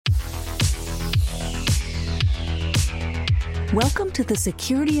Welcome to the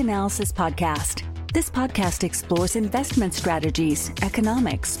Security Analysis Podcast. This podcast explores investment strategies,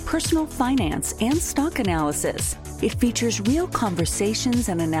 economics, personal finance, and stock analysis. It features real conversations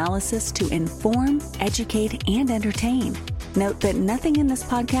and analysis to inform, educate, and entertain. Note that nothing in this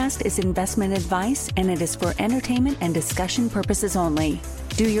podcast is investment advice, and it is for entertainment and discussion purposes only.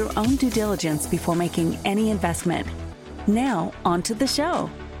 Do your own due diligence before making any investment. Now, on to the show.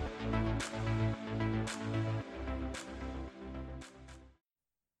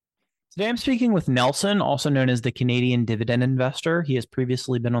 Today I'm speaking with Nelson, also known as the Canadian Dividend Investor. He has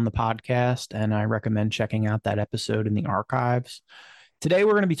previously been on the podcast, and I recommend checking out that episode in the archives. Today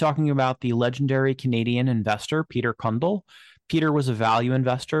we're going to be talking about the legendary Canadian investor, Peter Cundill. Peter was a value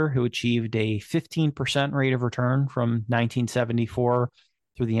investor who achieved a 15% rate of return from 1974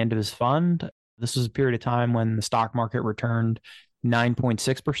 through the end of his fund. This was a period of time when the stock market returned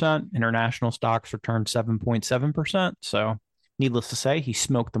 9.6%, international stocks returned 7.7%. So needless to say, he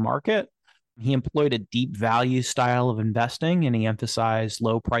smoked the market. He employed a deep value style of investing, and he emphasized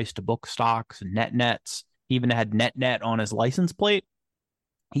low price to book stocks and net nets. He even had net net on his license plate.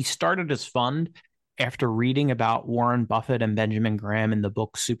 He started his fund after reading about Warren Buffett and Benjamin Graham in the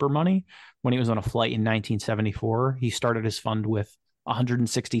book Super Money. When he was on a flight in 1974, he started his fund with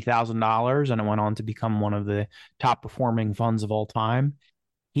 $160,000, and it went on to become one of the top performing funds of all time.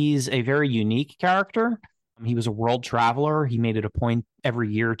 He's a very unique character. He was a world traveler. He made it a point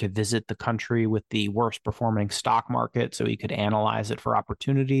every year to visit the country with the worst performing stock market so he could analyze it for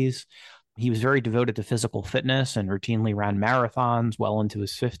opportunities. He was very devoted to physical fitness and routinely ran marathons well into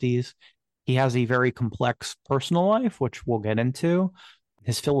his 50s. He has a very complex personal life, which we'll get into.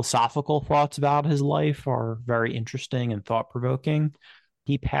 His philosophical thoughts about his life are very interesting and thought-provoking.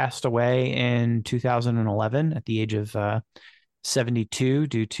 He passed away in 2011 at the age of 72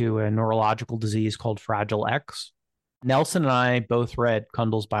 due to a neurological disease called Fragile X. Nelson and I both read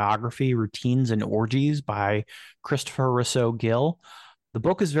Cundill's biography, Routines and Orgies by Christopher Russo Gill. The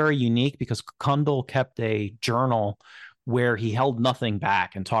book is very unique because Cundill kept a journal where he held nothing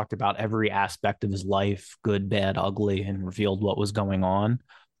back and talked about every aspect of his life, good, bad, ugly, and revealed what was going on.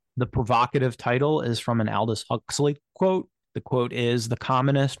 The provocative title is from an Aldous Huxley quote. The quote is, "The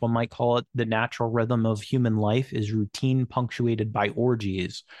commonest, one might call it the natural rhythm of human life, is routine punctuated by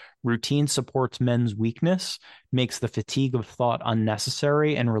orgies. Routine supports men's weakness, makes the fatigue of thought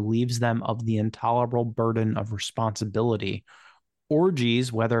unnecessary, and relieves them of the intolerable burden of responsibility.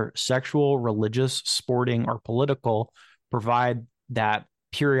 Orgies, whether sexual, religious, sporting, or political, provide that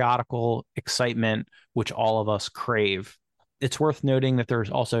periodical excitement which all of us crave." It's worth noting that there's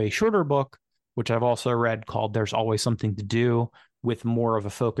also a shorter book, which I've also read, called There's Always Something to Do, with more of a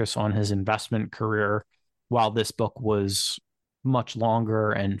focus on his investment career, while this book was much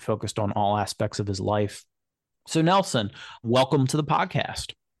longer and focused on all aspects of his life. So Nelson, welcome to the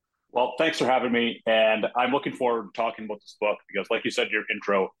podcast. Well, thanks for having me. And I'm looking forward to talking about this book because, like you said in your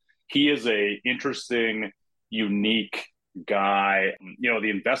intro, he is a interesting, unique guy. You know, the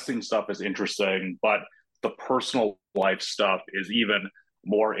investing stuff is interesting, but the personal life stuff is even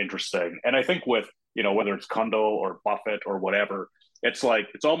more interesting. And I think with, you know, whether it's Cundill or Buffett or whatever, it's like,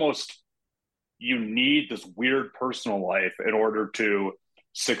 it's almost, you need this weird personal life in order to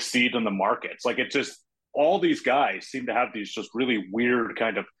succeed in the markets. Like, it just, all these guys seem to have these just really weird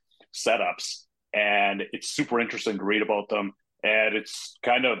kind of setups, and it's super interesting to read about them. And it's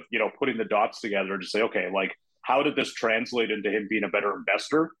kind of, you know, putting the dots together to say, okay, like, how did this translate into him being a better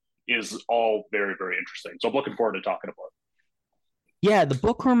investor is all very, very interesting. So I'm looking forward to talking about it. Yeah, the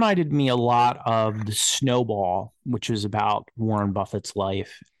book reminded me a lot of The Snowball, which is about Warren Buffett's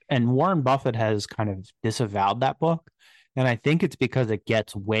life. And Warren Buffett has kind of disavowed that book. And I think it's because it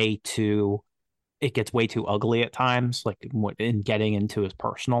gets way too ugly at times, like in getting into his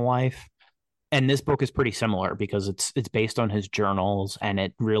personal life. And this book is pretty similar because it's based on his journals, and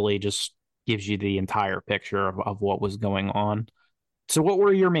it really just gives you the entire picture of what was going on. So what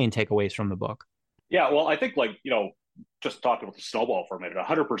were your main takeaways from the book? Yeah, well, I think, like, you know, just talking about the snowball for a minute,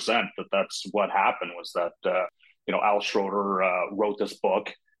 100% that's what happened was that, you know, Al Schroeder wrote this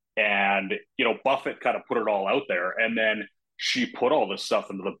book, and, you know, Buffett kind of put it all out there. And then she put all this stuff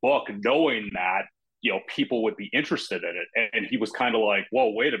into the book, knowing that, you know, people would be interested in it. And he was kind of like,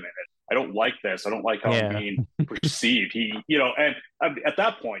 whoa, wait a minute. I don't like this. I don't like how I'm being perceived. He, you know, and at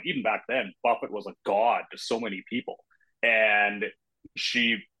that point, even back then, Buffett was a god to so many people. And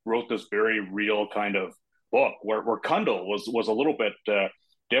she wrote this very real kind of book where Cundill was a little bit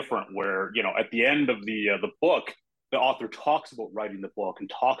different, where, you know, at the end of the book, the author talks about writing the book and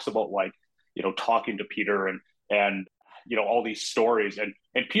talks about, like, you know, talking to Peter and you know, all these stories. And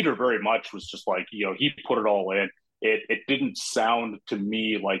Peter very much was just like, you know, he put it all in. it didn't sound to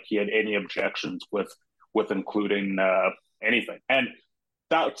me like he had any objections with including anything. And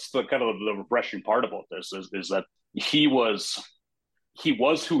that's the kind of the refreshing part about this is that he was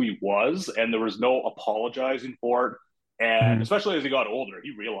who he was, and there was no apologizing for it. And Mhm. especially as he got older,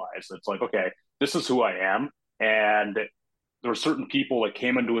 he realized it's like, okay, this is who I am. And there were certain people that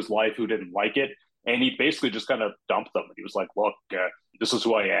came into his life who didn't like it, and he basically just kind of dumped them. He was like, look, this is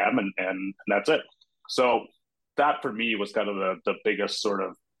who I am, and that's it. So that for me was kind of the biggest sort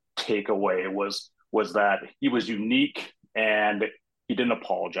of takeaway was that he was unique and he didn't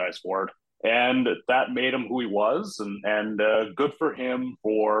apologize for it, and that made him who he was, and good for him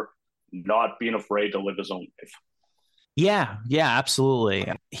for not being afraid to live his own life. Yeah, yeah,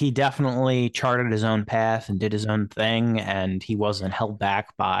 absolutely. He definitely charted his own path and did his own thing, and he wasn't held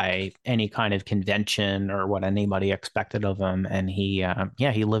back by any kind of convention or what anybody expected of him. And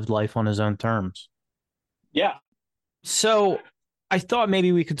yeah, he lived life on his own terms. Yeah. So I thought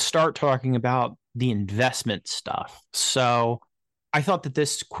maybe we could start talking about the investment stuff. So I thought that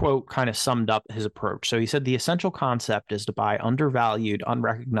this quote kind of summed up his approach. So he said the essential concept is to buy undervalued,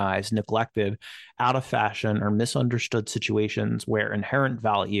 unrecognized, neglected, out of fashion, or misunderstood situations where inherent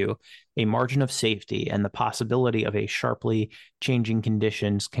value, a margin of safety, and the possibility of a sharply changing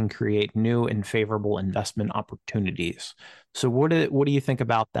conditions can create new and favorable investment opportunities. So what do you think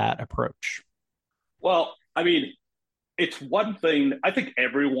about that approach? Well, I mean, it's one thing. I think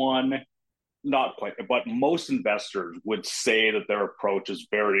everyone, not quite, but most investors would say that their approach is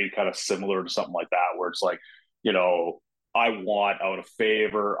very kind of similar to something like that, where it's like, you know, I want out of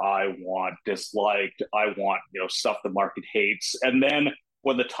favor, I want disliked, I want, stuff the market hates. And then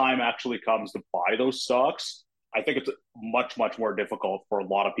when the time actually comes to buy those stocks, I think it's much, much more difficult for a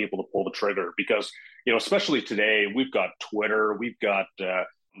lot of people to pull the trigger because, especially today, we've got Twitter, we've got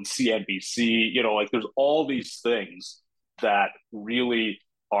CNBC, like there's all these things that really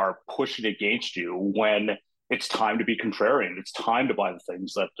are pushing against you when it's time to be contrarian. It's time to buy the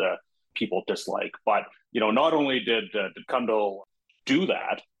things that people dislike. But not only did Cundill do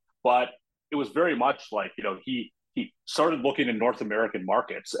that, but it was very much like he started looking in North American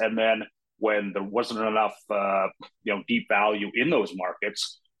markets, and then when there wasn't enough deep value in those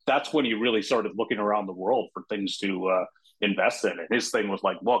markets, that's when he really started looking around the world for things to invest in. And his thing was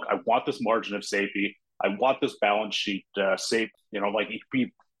like, look, I want this margin of safety. I want this balance sheet safe. Like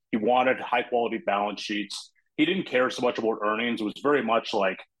he wanted high quality balance sheets. He didn't care so much about earnings. It was very much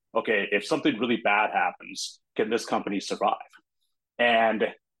like, okay, if something really bad happens, can this company survive? And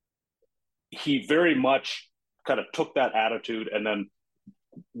he very much kind of took that attitude and then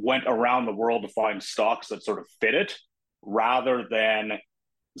went around the world to find stocks that sort of fit it rather than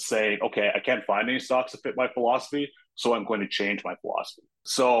say, okay, I can't find any stocks that fit my philosophy, so I'm going to change my philosophy.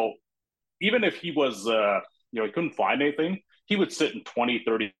 So even if he was, he couldn't find anything, he would sit in 20,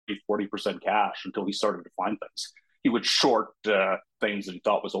 30, 40% cash until he started to find things. He would short things that he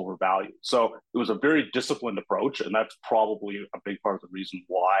thought was overvalued. So it was a very disciplined approach, and that's probably a big part of the reason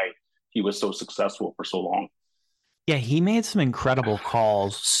why he was so successful for so long. Yeah, he made some incredible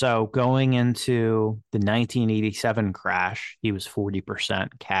calls. So going into the 1987 crash, he was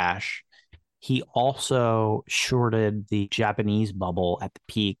 40% cash. He also shorted the Japanese bubble at the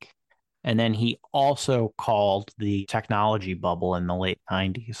peak. And then he also called the technology bubble in the late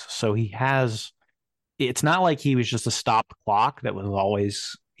 90s. So it's not like he was just a stopped clock that was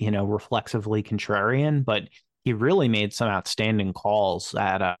always, reflexively contrarian, but he really made some outstanding calls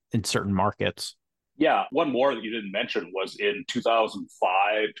in certain markets. Yeah, one more that you didn't mention was in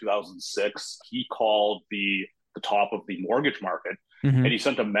 2005, 2006, he called the top of the mortgage market, and Hmm. he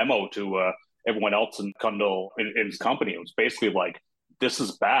sent a memo to everyone else in Cundill in his company. It was basically like, this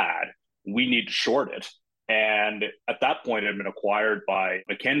is bad. We need to short it. And at that point, it had been acquired by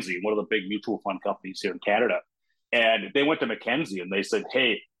Mackenzie, one of the big mutual fund companies here in Canada. And they went to Mackenzie and they said,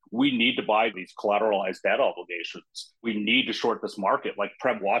 hey, we need to buy these collateralized debt obligations. We need to short this market. Like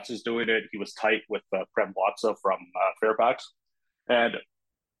Prem Watts is doing it. He was tight with Prem Watsa from Fairfax. And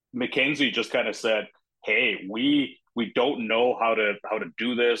Mackenzie just kind of said, hey, we don't know how to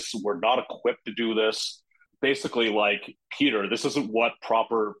do this. We're not equipped to do this. Basically, like, Peter, this isn't what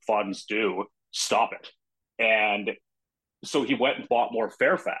proper funds do. Stop it. And so he went and bought more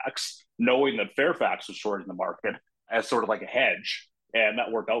Fairfax, knowing that Fairfax was shorting the market as sort of like a hedge. And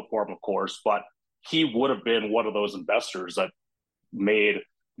that worked out for him, of course. But he would have been one of those investors that made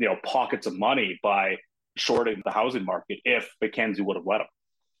pockets of money by shorting the housing market if Mackenzie would have let him.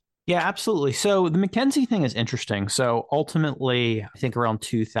 Yeah, absolutely. So the McKinsey thing is interesting. So ultimately, I think around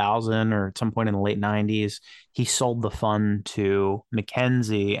 2000 or at some point in the late 90s, he sold the fund to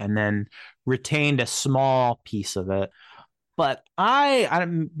McKinsey and then retained a small piece of it. But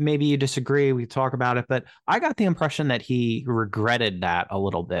maybe you disagree, we talk about it, but I got the impression that he regretted that a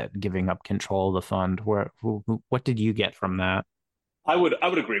little bit, giving up control of the fund. What did you get from that? I would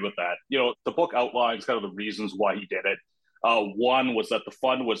agree with that. The book outlines kind of the reasons why he did it. One was that the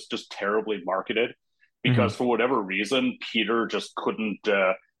fund was just terribly marketed Hmm. because for whatever reason, Peter just couldn't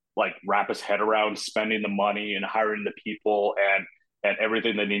like wrap his head around spending the money and hiring the people and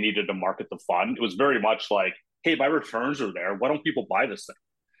everything that he needed to market the fund. It was very much like, hey, my returns are there. Why don't people buy this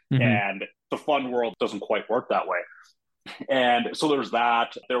thing? Hmm. And the fund world doesn't quite work that way. And so there's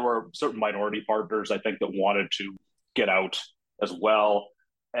that. There were certain minority partners, I think, that wanted to get out as well.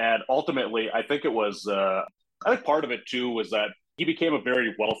 And ultimately, I think it was, I think part of it too was that he became a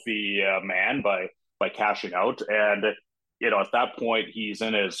very wealthy man by cashing out. And, at that point, he's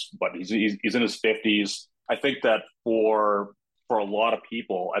in his, what, he's in his 50s. I think that for a lot of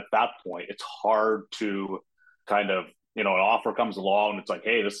people at that point, it's hard to kind of, an offer comes along and it's like,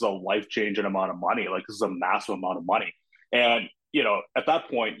 hey, this is a life changing amount of money. Like, this is a massive amount of money. And, at that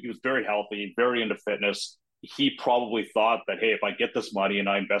point, he was very healthy, very into fitness. He probably thought that, hey, if I get this money and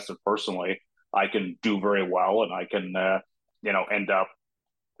I invest it personally, I can do very well and I can, end up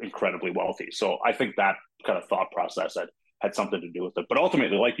incredibly wealthy. So I think that kind of thought process had something to do with it. But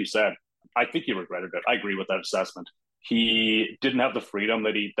ultimately, like you said, I think he regretted it. I agree with that assessment. He didn't have the freedom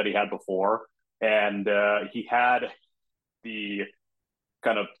that he had before, and he had the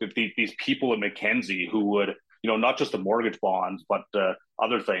kind of these people in McKenzie who would, not just the mortgage bonds, but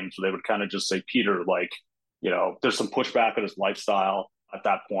other things. They would kind of just say, Peter, like, there's some pushback on his lifestyle at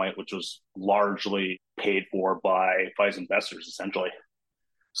that point, which was largely paid for by his investors, essentially.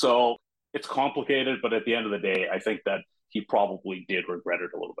 So it's complicated, but at the end of the day, I think that he probably did regret it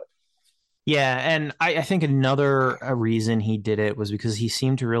a little bit. Yeah, and I think another reason he did it was because he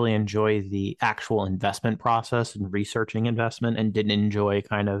seemed to really enjoy the actual investment process and researching investment and didn't enjoy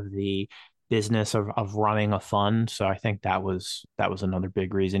kind of the business of running a fund. So I think that was another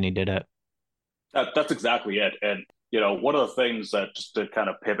big reason he did it. That's exactly it. And, one of the things that just to kind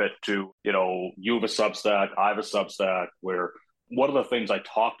of pivot to, you have a Substack, I have a Substack, where one of the things I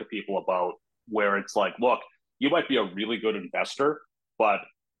talk to people about where it's like, look, you might be a really good investor, but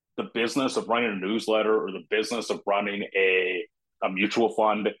the business of running a newsletter or the business of running a mutual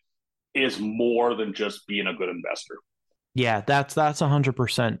fund is more than just being a good investor. Yeah, that's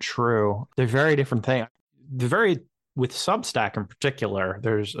 100% true. They're very different things. The very with Substack in particular,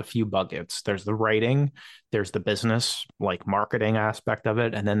 there's a few buckets. There's the writing, there's the business, like marketing aspect of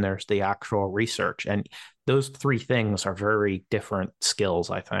it, and then there's the actual research. And those three things are very different skills,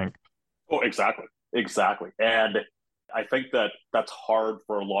 I think. Oh, exactly. Exactly. And I think that that's hard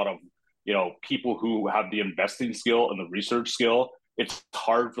for a lot of, people who have the investing skill and the research skill. It's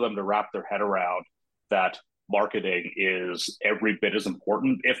hard for them to wrap their head around that marketing is every bit as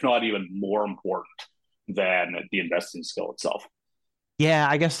important, if not even more important than the investing skill itself. Yeah,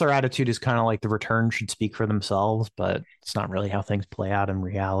 I guess their attitude is kind of like the return should speak for themselves, but it's not really how things play out in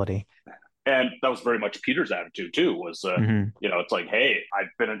reality. And that was very much Peter's attitude too, was, Hmm. it's like, hey, I've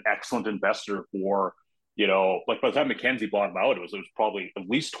been an excellent investor for, like by the time McKenzie bought him out, it was probably at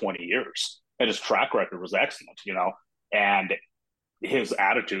least 20 years. And his track record was excellent, and his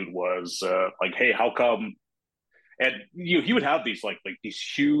attitude was like, hey, how come? And he would have these these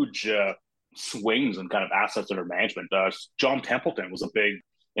huge swings and kind of assets under management. John Templeton was a big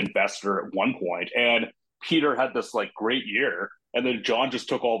investor at one point, and Peter had this like great year, and then John just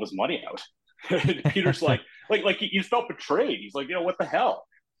took all of his money out. And Peter's like he felt betrayed. He's like, what the hell?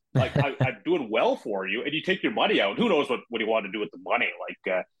 Like I'm doing well for you, and you take your money out. Who knows what he wanted to do with the money?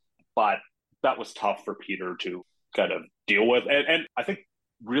 But that was tough for Peter to kind of deal with, and I think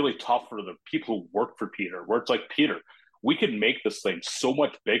really tough for the people who worked for Peter, where it's like, Peter, we could make this thing so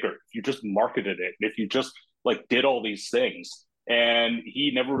much bigger if you just marketed it, if you just like did all these things. And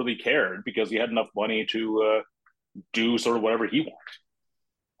he never really cared because he had enough money to do sort of whatever he wanted.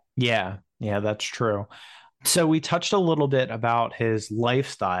 Yeah, yeah, that's true. So we touched a little bit about his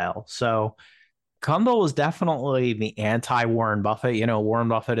lifestyle. So Cundill was definitely the anti-Warren Buffett. Warren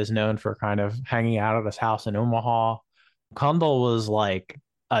Buffett is known for kind of hanging out at his house in Omaha. Cundill was like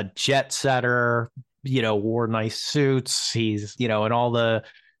a jet setter, wore nice suits. He's, in all the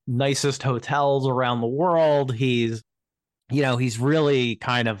nicest hotels around the world. He's really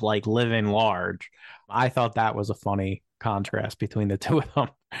kind of like living large. I thought that was a funny contrast between the two of them.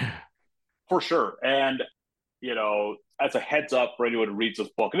 For sure. And as a heads up for anyone who reads this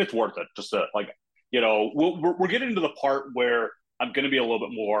book, and it's worth it. Just to, like, we're getting to the part where I'm going to be a little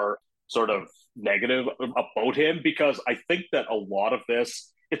bit more sort of negative about him, because I think that a lot of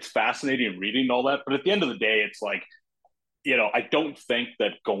this, it's fascinating reading and all that, but at the end of the day, it's like, I don't think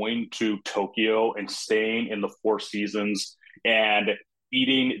that going to Tokyo and staying in the Four Seasons and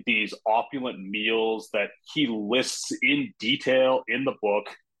eating these opulent meals that he lists in detail in the book,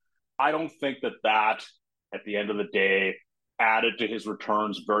 I don't think that at the end of the day added to his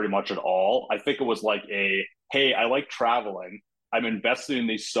returns very much at all. I think it was like hey, I like traveling. I'm invested in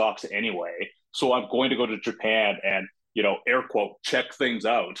these stocks anyway. So I'm going to go to Japan and, air quote, check things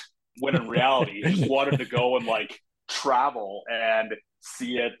out. When in reality, he just wanted to go and like travel and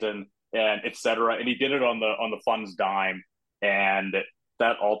see it and et cetera. And he did it on the fund's dime. And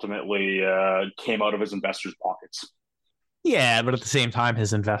that ultimately came out of his investors' pockets. Yeah, but at the same time,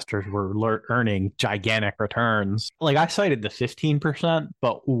 his investors were earning gigantic returns. Like I cited the 15%,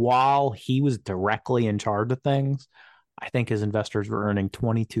 but while he was directly in charge of things, I think his investors were earning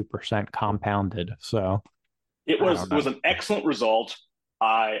 22% compounded. So it was an excellent result.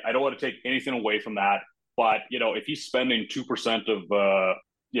 I don't want to take anything away from that, but if he's spending 2%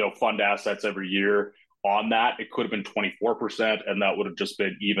 of fund assets every year on that, it could have been 24%, and that would have just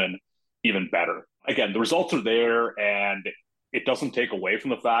been even better. Again, the results are there, and it doesn't take away from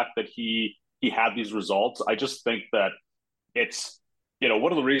the fact that he had these results. I just think that it's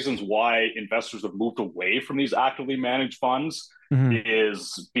one of the reasons why investors have moved away from these actively managed funds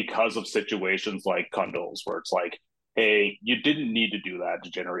is because of situations like Cundill's, where it's like, hey, you didn't need to do that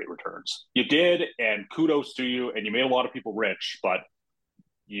to generate returns. You did, and kudos to you, and you made a lot of people rich, but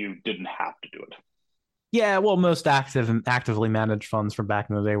you didn't have to do it. Yeah, well, most actively managed funds from back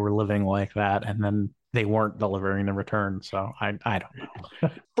in the day were living like that, and then they weren't delivering the return. So I don't know.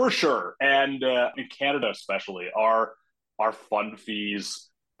 For sure. And in Canada especially, our fund fees,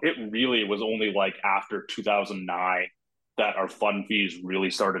 it really was only like after 2009 that our fund fees really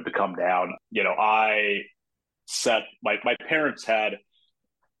started to come down. I set my parents had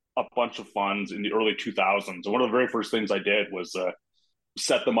a bunch of funds in the early 2000s. And one of the very first things I did was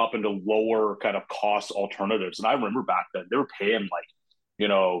set them up into lower kind of cost alternatives. And I remember back then they were paying like,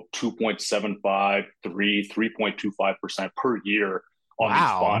 2.75, 3.25% per year on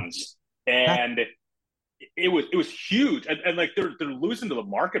these funds. And it was huge. And like they're losing to the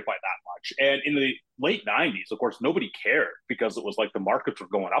market by that much. And in the late 90s, of course, nobody cared because it was like the markets were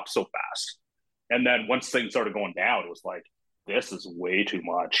going up so fast. And then once things started going down, it was like, this is way too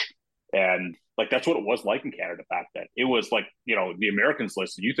much. And like that's what it was like in Canada back then. It was like, the Americans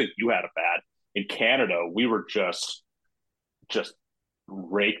listen, you think you had it bad. In Canada, we were just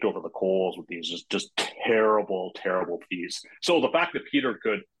raked over the coals with these just terrible fees. So the fact that Peter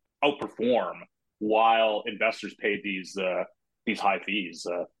could outperform while investors paid these high fees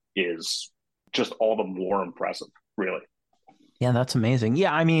is just all the more impressive, really. Yeah, that's amazing.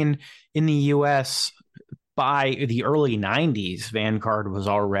 Yeah, I mean, in the US, by the early 90s, Vanguard was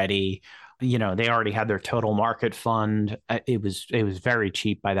already, they already had their total market fund. It was very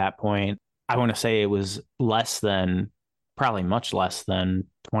cheap by that point. I want to say it was probably much less than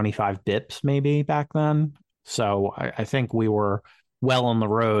 25 bips maybe back then. So I think we were well on the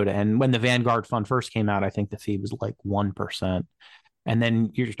road. And when the Vanguard fund first came out, I think the fee was like 1%. And then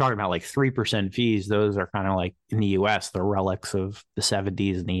you're talking about like 3% fees. Those are kind of like in the US, the relics of the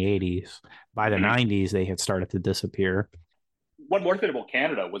 70s and the 80s. By the 90s, they had started to disappear. One more thing about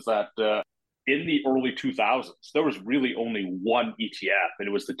Canada was that in the early 2000s, there was really only one ETF, and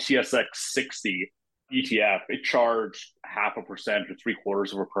it was the TSX 60 ETF. It charged 0.5% or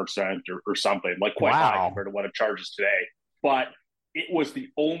 0.75% or something, like quite high compared to what it charges today. But it was the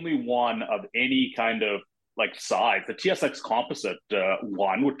only one of any kind of like size. The TSX Composite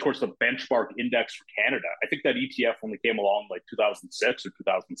one, which was the benchmark index for Canada. I think that ETF only came along like 2006 or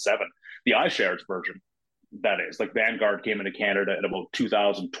 2007. The iShares version, that is, like Vanguard came into Canada in about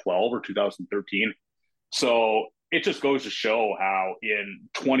 2012 or 2013. So it just goes to show how in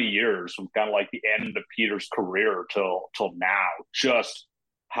 20 years, from kind of like the end of Peter's career till now, just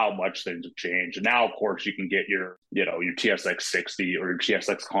how much things have changed. And now, of course, you can get your TSX 60 or your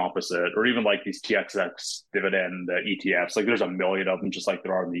TSX Composite, or even like these TSX dividend ETFs. Like there's a million of them, just like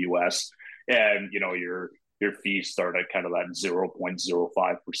there are in the US. And, your fees start at kind of that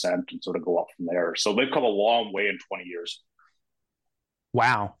 0.05% and sort of go up from there. So they've come a long way in 20 years.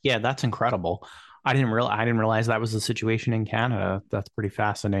 Wow. Yeah, that's incredible. I didn't realize that was the situation in Canada. That's pretty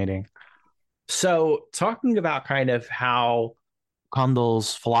fascinating. So talking about kind of how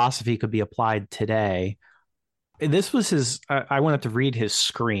Cundill's philosophy could be applied today, this was I wanted to read his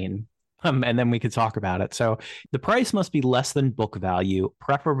screen. and then we could talk about it. So the price must be less than book value,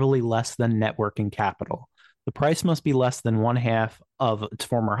 preferably less than net working capital. The price must be less than one half of its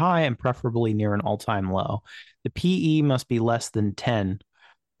former high and preferably near an all-time low. The PE must be less than 10.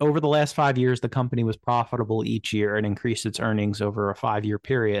 Over the last 5 years, the company was profitable each year and increased its earnings over a 5-year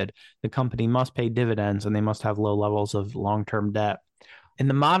period. The company must pay dividends and they must have low levels of long-term debt. In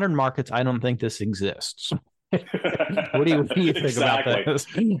the modern markets, I don't think this exists. What do you think Exactly. about this?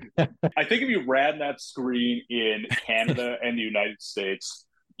 I think if you ran that screen in Canada and the United States,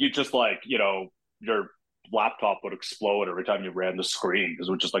 you just like, your laptop would explode every time you ran the screen because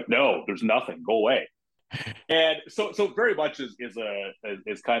it was just like, no, there's nothing, go away. And so very much is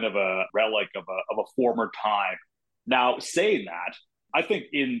kind of a relic of a former time. Now, saying that, I think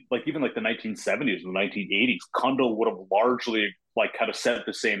in like even like the 1970s and the 1980s, Cundill would have largely like kind of said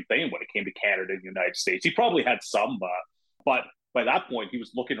the same thing when it came to Canada and the United States. He probably had some, but by that point, he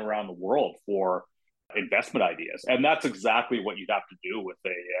was looking around the world for investment ideas, and that's exactly what you'd have to do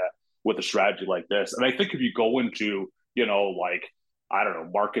with a strategy like this. And I think if you go into like I don't know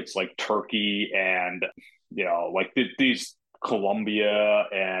markets like Turkey and like these Colombia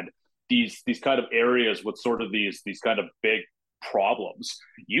and these kind of areas with sort of these kind of big problems,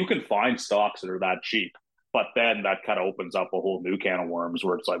 you can find stocks that are that cheap. But then that kind of opens up a whole new can of worms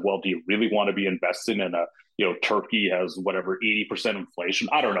where it's like, well, do you really want to be investing in a, Turkey has whatever 80% inflation?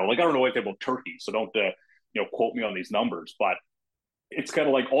 I don't know. Like, I don't know anything about Turkey, so don't, quote me on these numbers. But it's kind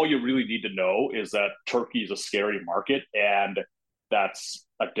of like all you really need to know is that Turkey is a scary market and that's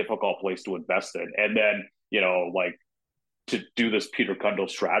a difficult place to invest in. And then, like to do this Peter Cundill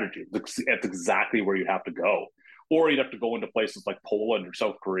strategy, that's exactly where you have to go. Or you'd have to go into places like Poland or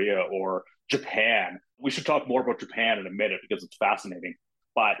South Korea or Japan. We should talk more about Japan in a minute because it's fascinating.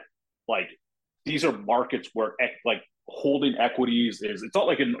 But like these are markets where like holding equities it's not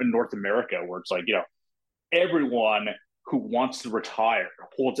like in North America where it's like, everyone who wants to retire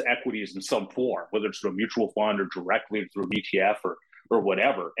holds equities in some form, whether it's through a mutual fund or directly through an ETF or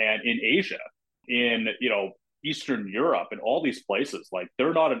whatever. And in Asia, in Eastern Europe and all these places, like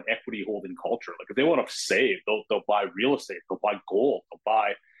they're not an equity holding culture. Like if they want to save, they'll buy real estate, they'll buy gold, they'll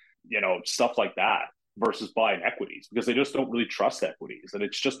buy, stuff like that versus buying equities because they just don't really trust equities. And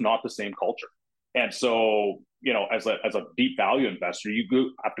it's just not the same culture. And so, as a deep value investor,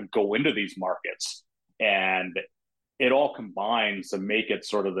 have to go into these markets and it all combines to make it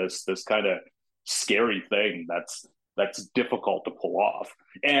sort of this kind of scary thing that's difficult to pull off.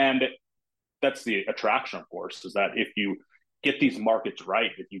 And that's the attraction, of course, is that if you get these markets right,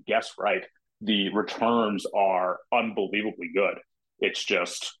 if you guess right, the returns are unbelievably good. It's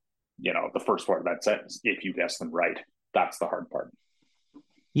just, the first part of that sentence, if you guess them right, that's the hard part.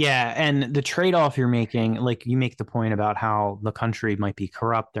 Yeah, and the trade-off you're making, like you make the point about how the country might be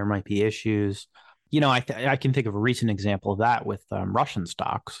corrupt, there might be issues. I can think of a recent example of that with Russian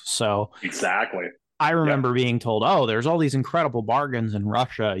stocks. So exactly. I remember being told, oh, there's all these incredible bargains in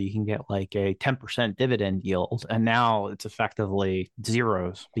Russia. You can get like a 10% dividend yield. And now it's effectively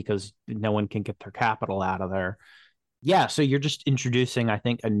zeros because no one can get their capital out of there. Yeah. So you're just introducing, I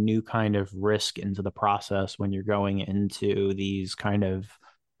think, a new kind of risk into the process when you're going into these kind of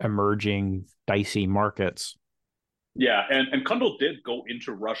emerging dicey markets. Yeah. And Cundill did go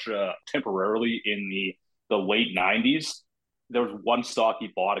into Russia temporarily in the late 90s. There was one stock he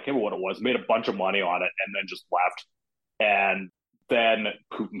bought. I can't remember what it was. Made a bunch of money on it and then just left. And then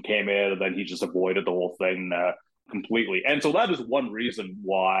Putin came in, and then he just avoided the whole thing completely. And so that is one reason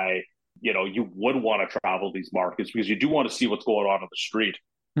why you would want to travel these markets because you do want to see what's going on the street.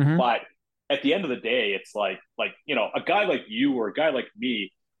 Mm-hmm. But at the end of the day, it's like a guy like you or a guy like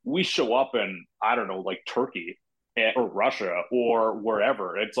me, we show up in I don't know like Turkey or Russia or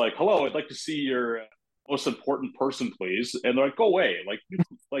wherever. It's like, hello, I'd like to see your most important person, please. And they're like, go away.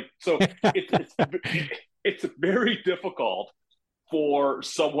 Like, so it's very difficult for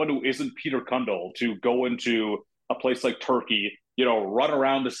someone who isn't Peter Cundill to go into a place like Turkey, run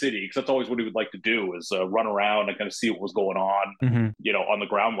around the city. Cause that's always what he would like to do is run around and kind of see what was going on, on the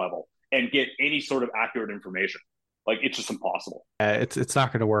ground level and get any sort of accurate information. Like it's just impossible. It's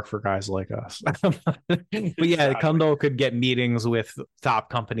not going to work for guys like us. But yeah, Cundill could get meetings with top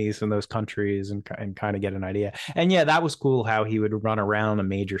companies in those countries and kind of get an idea. And yeah, that was cool how he would run around a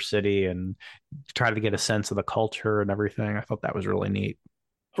major city and try to get a sense of the culture and everything. I thought that was really neat.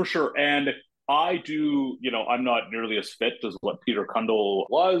 For sure. And I do, I'm not nearly as fit as what Peter Cundill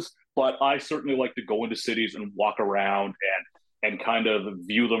was, but I certainly like to go into cities and walk around and kind of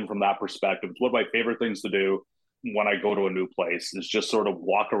view them from that perspective. It's one of my favorite things to do when I go to a new place is just sort of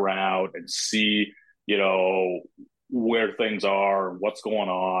walk around and see, where things are, what's going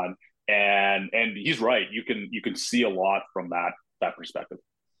on. And he's right. You can see a lot from that perspective.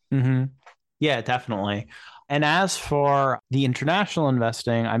 Mm-hmm. Yeah, definitely. And as for the international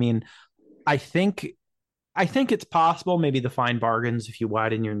investing, I mean, I think I think it's possible maybe to find bargains if you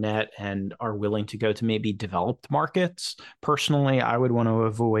widen your net and are willing to go to maybe developed markets. Personally, I would want to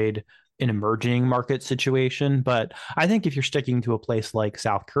avoid an emerging market situation, but I think if you're sticking to a place like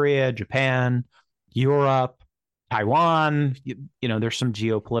South Korea, Japan, Europe, Taiwan, there's some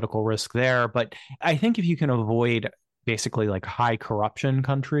geopolitical risk there, but I think if you can avoid basically like high corruption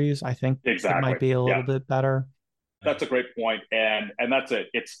countries, I think it Exactly. might be a Yeah, little bit better. that's a great point, and that's it.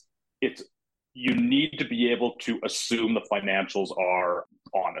 It's you need to be able to assume the financials are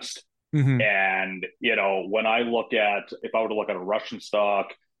honest. Mm-hmm. And when I look at if I were to look at a Russian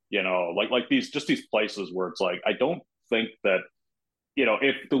stock, like these places where it's like I don't think that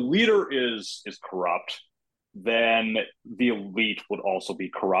if the leader is corrupt, then the elite would also be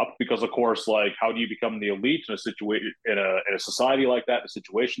corrupt because of course like how do you become the elite in a situation in a society like that, in a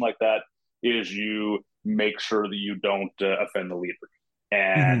situation like that, is you make sure that you don't offend the leader.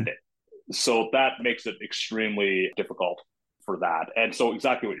 Mm-hmm. And so that makes it extremely difficult for that. And so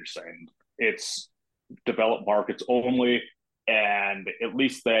exactly what you're saying, it's developed markets only, and at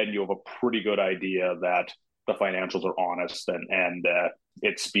least then you have a pretty good idea that the financials are honest, and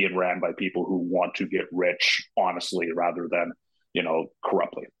it's being ran by people who want to get rich honestly rather than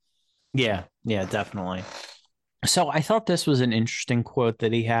corruptly. Yeah, yeah, definitely. So I thought this was an interesting quote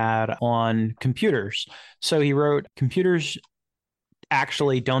that he had on computers. So he wrote, computers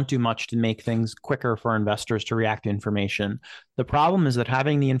actually don't do much to make things quicker for investors to react to information. The problem is that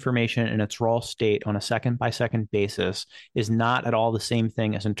having the information in its raw state on a second by second basis is not at all the same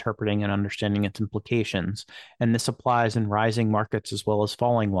thing as interpreting and understanding its implications. And this applies in rising markets as well as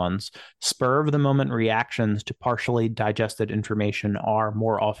falling ones. Spur of the moment reactions to partially digested information are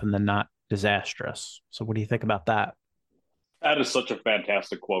more often than not disastrous. So, what do you think about that? That is such a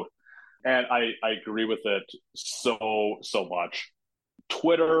fantastic quote. And I agree with it so much.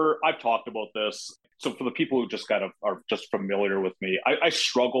 Twitter, I've talked about this. So for the people who just kind of are just familiar with me, I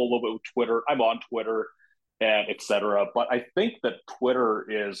struggle a little bit with Twitter. I'm on Twitter and etc. But I think that Twitter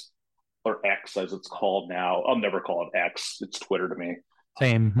is, or X as it's called now. I'll never call it X. It's Twitter to me.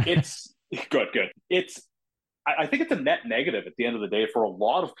 Same. It's good. I think it's a net negative at the end of the day for a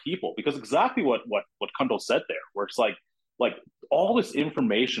lot of people because exactly what Cundill said there, where it's like all this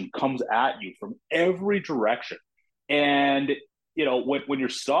information comes at you from every direction. And when your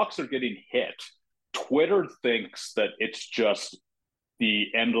stocks are getting hit, Twitter thinks that it's just the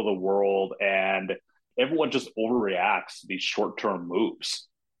end of the world and everyone just overreacts to these short-term moves.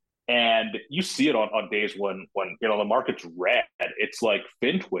 And you see it on days when the market's red. It's like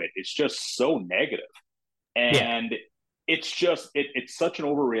FinTwit. It's just so negative. Yeah. And it's such an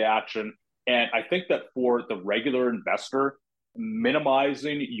overreaction. And I think that for the regular investor,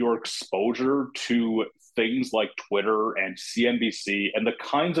 minimizing your exposure to things like Twitter and CNBC and the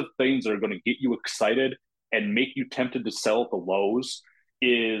kinds of things that are going to get you excited and make you tempted to sell at the lows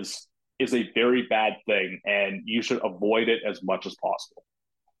is a very bad thing, and you should avoid it as much as possible.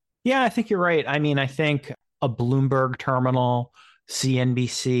 Yeah, I think you're right. I mean, I think a Bloomberg terminal,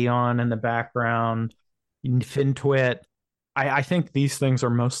 CNBC on in the background, FinTwit. I think these things are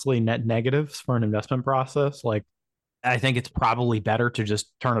mostly net negatives for an investment process. Like, I think it's probably better to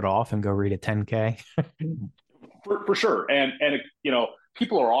just turn it off and go read a 10K. For sure. And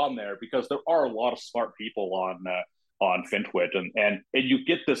people are on there because there are a lot of smart people on FinTwit, and you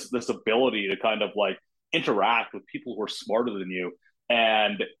get this ability to kind of like interact with people who are smarter than you,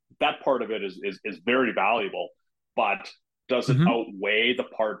 and that part of it is very valuable. But does it Mm-hmm. outweigh the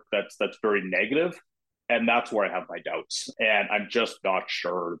part that's very negative? And that's where I have my doubts. And I'm just not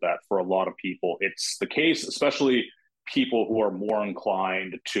sure that for a lot of people it's the case, especially people who are more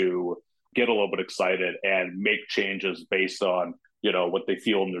inclined to get a little bit excited and make changes based on what they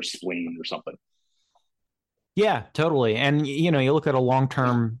feel in their spleen or something. Yeah, totally. And you look at a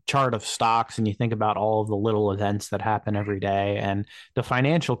long-term chart of stocks and you think about all of the little events that happen every day. And the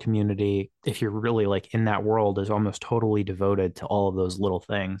financial community, if you're really like in that world, is almost totally devoted to all of those little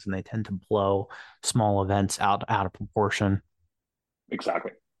things. And they tend to blow small events out of proportion.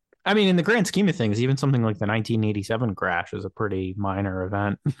 Exactly. I mean, in the grand scheme of things, even something like the 1987 crash is a pretty minor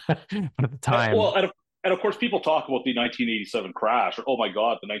event. But at the time, Well, and of course, people talk about the 1987 crash, or oh my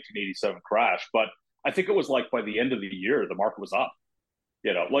god, the 1987 crash. But I think it was like by the end of the year, the market was up.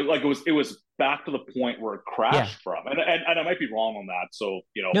 Like it was back to the point where it yeah. crashed from, and I might be wrong on that. So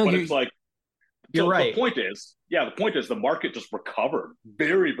No, but it's like you're so right. the point is the market just recovered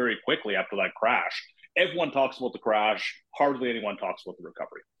very very quickly after that crash. Everyone talks about the crash. Hardly anyone talks about the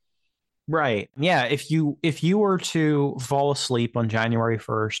recovery. Right. Yeah. If you were to fall asleep on January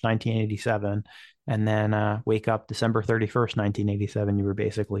 1st, 1987, and then wake up December 31st, 1987, you were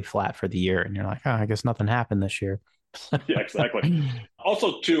basically flat for the year. And you're like, oh, I guess nothing happened this year. Yeah, exactly.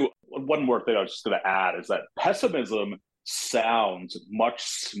 Also, too, one more thing I was just going to add is that pessimism sounds much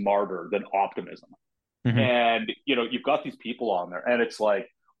smarter than optimism. Mhm. And, you've got these people on there, and it's like,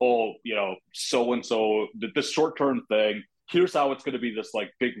 oh, so and so, this short term thing, here's how it's going to be this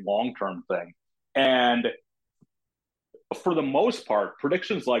like big long term thing. And for the most part,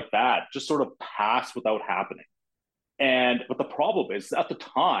 predictions like that just sort of pass without happening. But the problem is at the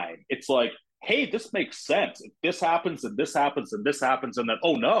time, it's like, hey, this makes sense. If this happens and this happens and this happens, and then,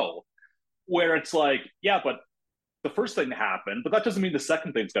 oh no, where it's like, yeah, but the first thing happened, but that doesn't mean the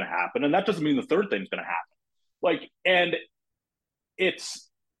second thing's going to happen. And that doesn't mean the third thing's going to happen. And it's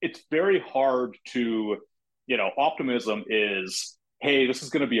very hard to, optimism is, hey, this is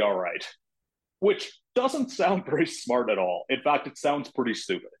going to be all right, which doesn't sound very smart at all. In fact, it sounds pretty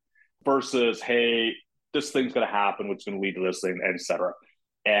stupid versus, hey, this thing's going to happen, which is going to lead to this thing, et cetera.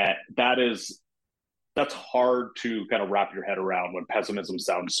 And that's hard to kind of wrap your head around when pessimism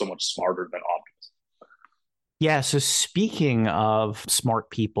sounds so much smarter than optimism. Yeah. So speaking of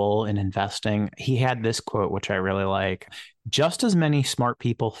smart people in investing, he had this quote, which I really like. Just as many smart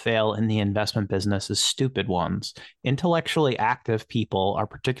people fail in the investment business as stupid ones. Intellectually active people are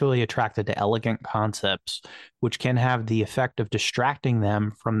particularly attracted to elegant concepts, which can have the effect of distracting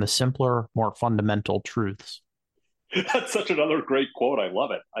them from the simpler, more fundamental truths. That's such another great quote. I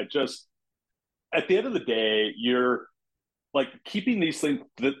love it. At the end of the day, you're like keeping this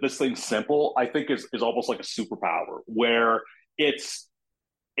thing simple. I think is almost like a superpower where it's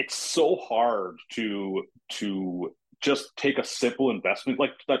so hard to just take a simple investment,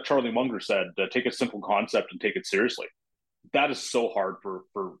 like that Charlie Munger said, take a simple concept and take it seriously. That is so hard for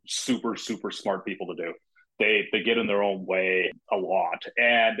super super smart people to do. They get in their own way a lot,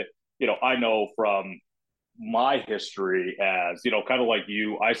 and I know from my history as kind of like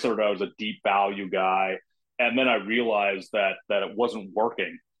you, I started out as a deep value guy, and then I realized that it wasn't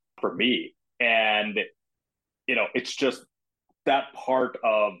working for me, and it's just that part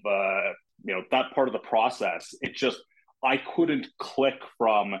of that part of the process. It just I couldn't click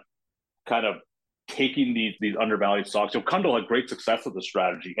from kind of taking these undervalued stocks. Cundill had great success with the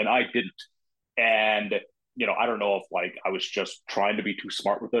strategy, and I didn't. And I don't know if like I was just trying to be too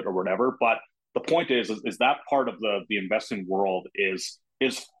smart with it or whatever. But the point is that part of the investing world is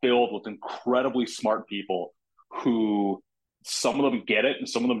filled with incredibly smart people who some of them get it and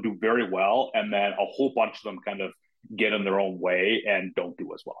some of them do very well, and then a whole bunch of them kind of get in their own way and don't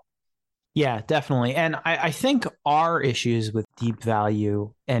do as well. Yeah, definitely. And I think our issues with deep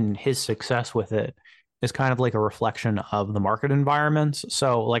value and his success with it is kind of like a reflection of the market environments.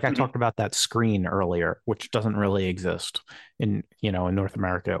 So like I Mm-hmm. talked about that screen earlier, which doesn't really exist in North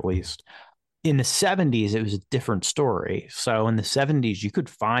America, at least. In the 70s, it was a different story. So in the 70s, you could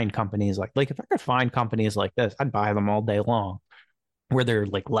find companies like if I could find companies like this, I'd buy them all day long, where they're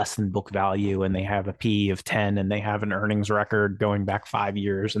like less than book value and they have a P of 10 and they have an earnings record going back 5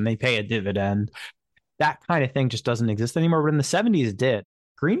 years and they pay a dividend. That kind of thing just doesn't exist anymore. But in the 70s, it did.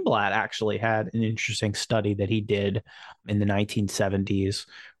 Greenblatt actually had an interesting study that he did in the 1970s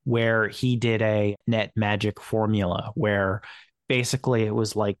where he did a net magic formula where basically it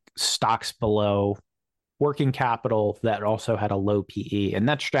was like stocks below working capital that also had a low PE. And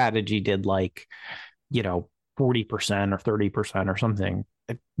that strategy did like, you know, 40% or 30% or something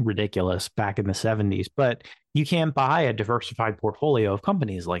ridiculous back in the 70s. But you can't buy a diversified portfolio of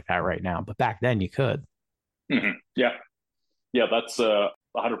companies like that right now. But back then you could. Mm-hmm. Yeah, yeah, that's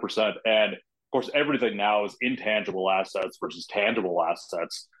 100%. And of course, everything now is intangible assets versus tangible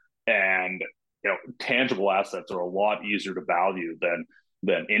assets, and tangible assets are a lot easier to value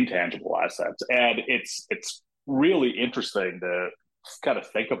than intangible assets. And it's really interesting to kind of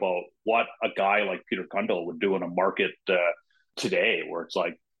think about what a guy like Peter Cundill would do in a market today, where it's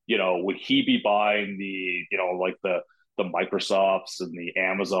like, would he be buying like the Microsofts and the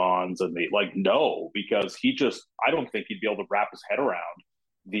Amazons and the like? No, because I don't think he'd be able to wrap his head around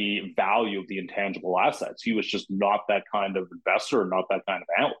the value of the intangible assets. He was just not that kind of investor, not that kind of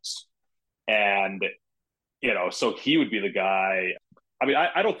analyst. And, so he would be the guy. I mean,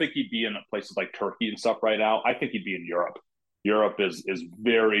 I don't think he'd be in places like Turkey and stuff right now. I think he'd be in Europe. Europe is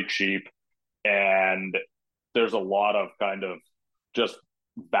very cheap, and there's a lot of kind of just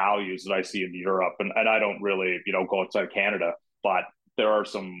values that I see in Europe, and I don't really go outside of Canada, but there are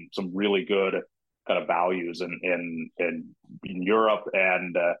some really good kind of values in Europe,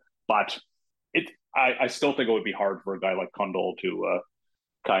 and but I still think it would be hard for a guy like Cundill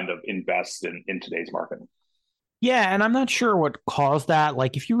kind of invest in today's market. Yeah, and I'm not sure what caused that.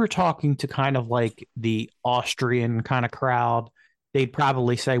 Like, if you were talking to kind of like the Austrian kind of crowd, they'd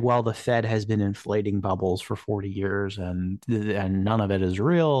probably say, well, the Fed has been inflating bubbles for 40 years and none of it is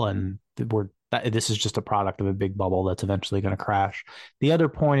real. And this is just a product of a big bubble that's eventually going to crash. The other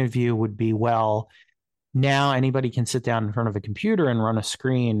point of view would be, well, now anybody can sit down in front of a computer and run a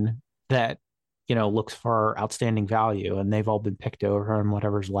screen that, looks for outstanding value, and they've all been picked over, and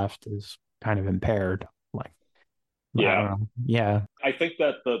whatever's left is kind of impaired. Like, I don't Yeah. know. Yeah. I think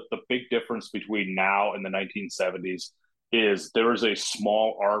that the big difference between now and the 1970s is there is a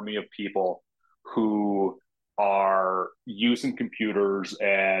small army of people who are using computers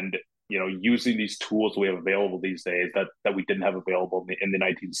and using these tools we have available these days that we didn't have available in the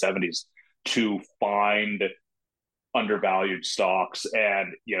 1970s to find undervalued stocks.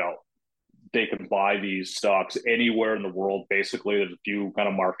 And they can buy these stocks anywhere in the world. Basically, there's a few kind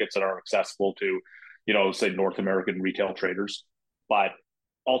of markets that are accessible to, say North American retail traders. But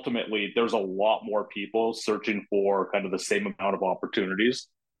ultimately, there's a lot more people searching for kind of the same amount of opportunities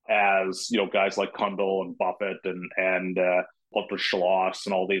as, guys like Cundill and Buffett and Walter Schloss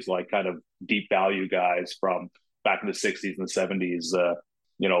and all these like kind of deep value guys from back in the 60s and the 70s,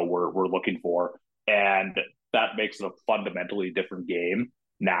 we're looking for. And that makes it a fundamentally different game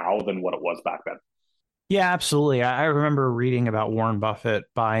now than what it was back then. Yeah, absolutely. I remember reading about Warren Buffett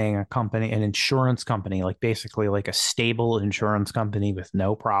buying a company, an insurance company, like basically like a stable insurance company with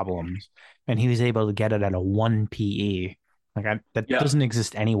no problems. And he was able to get it at a 1 PE. That Yeah. doesn't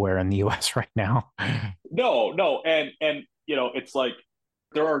exist anywhere in the US right now. No. And it's like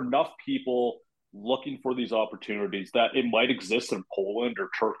there are enough people looking for these opportunities that it might exist in Poland or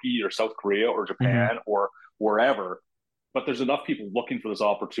Turkey or South Korea or Mhm. Japan or wherever. But there's enough people looking for this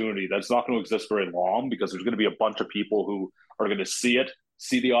opportunity that's not going to exist very long, because there's going to be a bunch of people who are going to see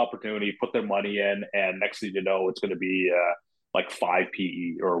the opportunity, put their money in, and next thing you know, it's going to be like 5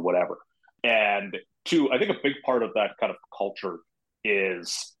 PE or whatever. And two, I think a big part of that kind of culture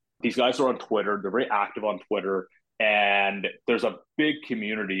is these guys are on Twitter. They're very active on Twitter, and there's a big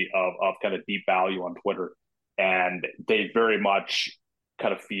community of kind of deep value on Twitter, and they very much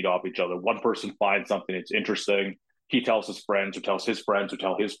kind of feed off each other. One person finds something that's interesting, he tells his friends, who tells his friends, who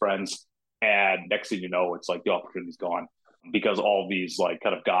tell his friends, and next thing you know, it's like the opportunity's gone, because all these like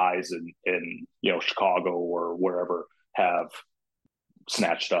kind of guys in Chicago or wherever have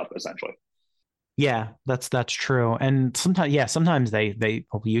snatched up essentially. Yeah, that's true. And sometimes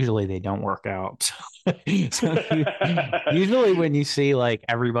usually they don't work out. Usually when you see like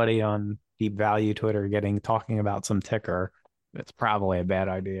everybody on deep value Twitter talking about some ticker, it's probably a bad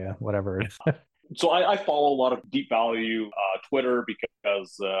idea, whatever it is. So I follow a lot of deep value Twitter,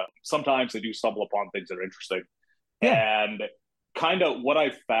 because sometimes they do stumble upon things that are interesting. Yeah. And kind of what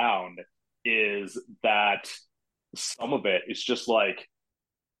I found is that some of it is just like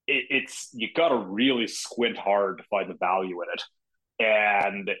it's you got to really squint hard to find the value in it.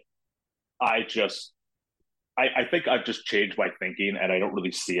 And I just I think I've just changed my thinking, and I don't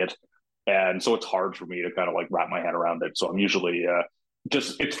really see it. And so it's hard for me to kind of like wrap my head around it. So I'm usually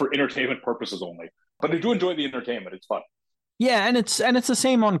just it's for entertainment purposes only. But I do enjoy the entertainment. It's fun. Yeah, and it's the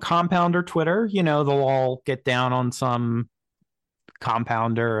same on compounder Twitter. They'll all get down on some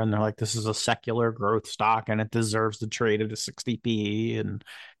compounder and they're like, this is a secular growth stock and it deserves to trade at a 60 PE, and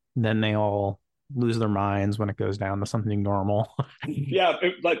then they all lose their minds when it goes down to something normal. Yeah,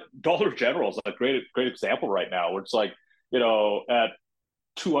 like Dollar General is a great example right now, where it's like at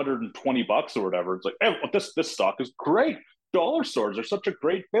 $220 or whatever, it's like, hey, this stock is great. Dollar stores are such a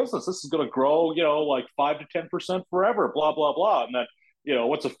great business. This is going to grow, like 5 to 10% forever. Blah blah blah. And then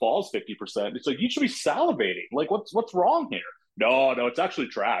once it falls 50%, it's like you should be salivating. Like what's wrong here? No, it's actually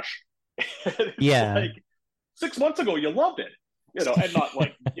trash. It's Yeah. like 6 months ago you loved it, and not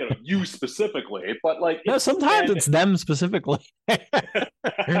like you specifically, but like No, sometimes it's them specifically. and,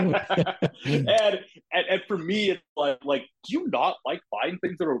 and for me, it's like, do you not like buying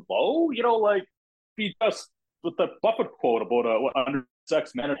things that are low? Like be just with the Buffett quote about under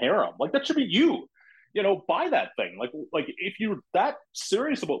sex men and harem, like that should be you. Buy that thing. Like if you're that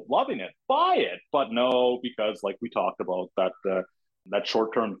serious about loving it, buy it. But no, because like we talked about, that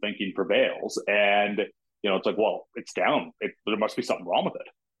short term thinking prevails, and it's like, well, it's down. There must be something wrong with it.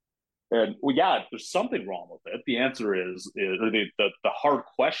 And well, yeah, there's something wrong with it. The answer is or the hard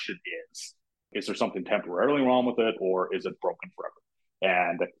question is there something temporarily wrong with it, or is it broken forever?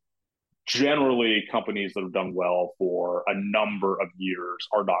 And generally, companies that have done well for a number of years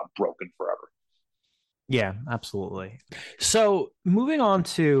are not broken forever. Yeah, absolutely. So moving on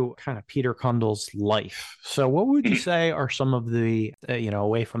to kind of Peter Cundill's life. So what would you say are some of the,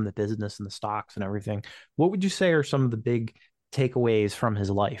 away from the business and the stocks and everything, what would you say are some of the big takeaways from his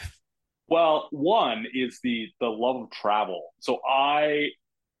life? Well, one is the love of travel. So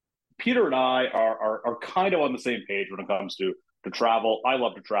Peter and I are kind of on the same page when it comes to travel. I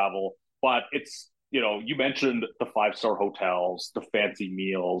love to travel, but it's, you mentioned the five-star hotels, the fancy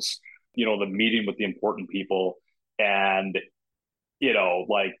meals, the meeting with the important people, and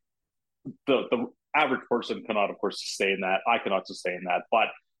like the average person cannot, of course, sustain that. I cannot sustain that, but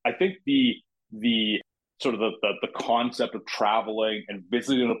I think the sort of the concept of traveling and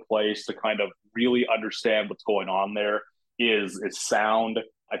visiting a place to kind of really understand what's going on there is sound.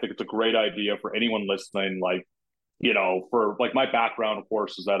 I think it's a great idea for anyone listening. Like, for like my background, of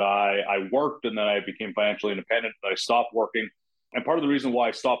course, is that I worked and then I became financially independent and I stopped working. And part of the reason why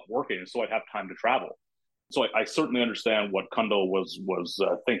I stopped working is so I'd have time to travel. So I certainly understand what Cundill was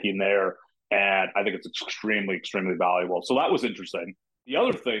thinking there, and I think it's extremely extremely valuable. So that was interesting. The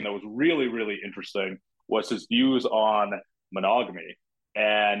other thing that was really really interesting was his views on monogamy,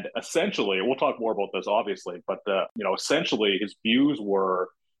 and essentially, we'll talk more about this obviously, but essentially his views were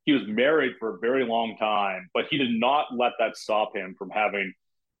he was married for a very long time, but he did not let that stop him from having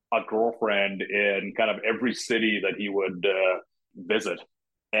a girlfriend in kind of every city that he would visit,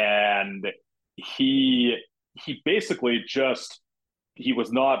 and he he basically just he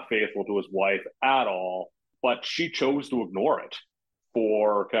was not faithful to his wife at all, but she chose to ignore it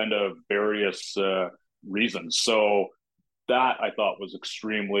for kind of various reasons. So that I thought was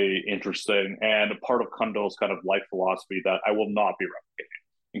extremely interesting and a part of Cundill's kind of life philosophy that I will not be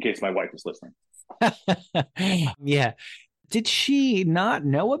replicating in case my wife is listening. Yeah. Did she not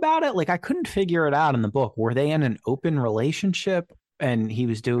know about it? Like, I couldn't figure it out in the book. Were they in an open relationship and he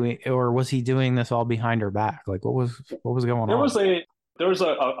was doing, or was he doing this all behind her back? Like, what was going There on? was a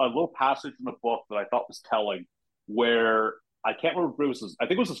little passage in the book that I thought was telling where I can't remember if it was I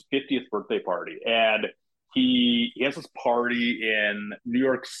think it was his 50th birthday party, and he has this party in New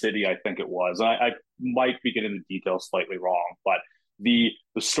York City, I think it was. And I might be getting the details slightly wrong, but the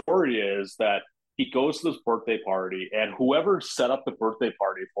story is that he goes to this birthday party, and whoever set up the birthday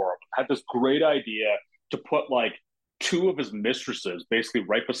party for him had this great idea to put like two of his mistresses basically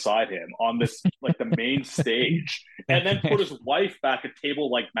right beside him on this like the main stage, and then put his wife back at table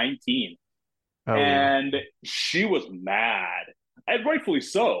like 19, Oh, and she was mad, and rightfully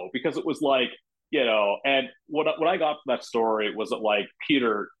so, because it was like, and what I got from that story was that, like,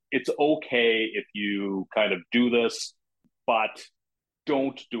 Peter, it's okay if you kind of do this, but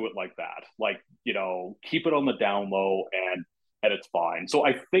don't do it like that. Like, keep it on the down low, and it's fine. So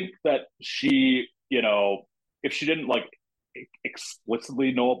I think that she, if she didn't like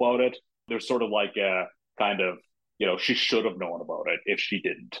explicitly know about it, there's sort of like a kind of, she should have known about it if she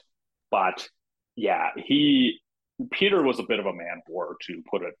didn't. But yeah, Peter was a bit of a man whore, to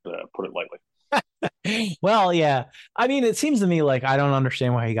put it lightly. well, yeah. I mean, it seems to me like I don't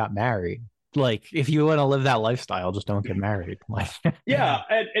understand why he got married. Like, if you want to live that lifestyle, just don't get married. Like, Yeah,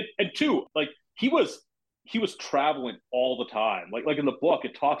 and two, like he was traveling all the time. Like in the book,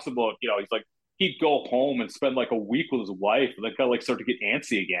 it talks about, he's like he'd go home and spend like a week with his wife, and then kind of like start to get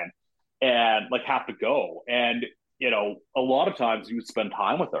antsy again, and like have to go. And a lot of times he would spend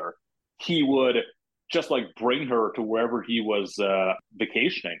time with her. He would just like bring her to wherever he was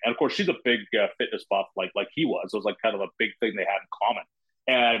vacationing, and of course she's a big fitness buff, like he was. So it was like kind of a big thing they had in common,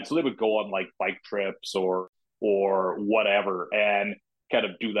 and so they would go on like bike trips or whatever, and kind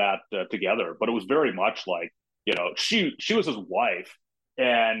of do that together. But it was very much like, she was his wife,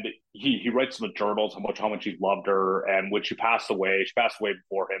 and he writes in the journals how much he loved her. And when she passed away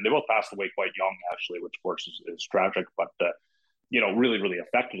before him. They both passed away quite young, actually, which of course is tragic, but really really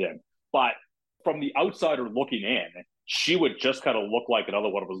affected him. But from the outsider looking in, she would just kind of look like another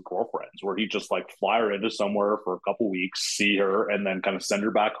one of his girlfriends, where he'd just like fly her into somewhere for a couple weeks, see her, and then kind of send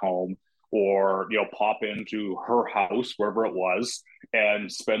her back home, or pop into her house wherever it was and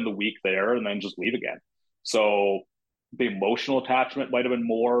spend the week there and then just leave again. So the emotional attachment might have been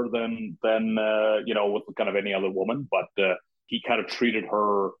more than with kind of any other woman, but he kind of treated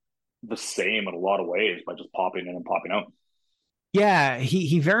her the same in a lot of ways by just popping in and popping out. yeah,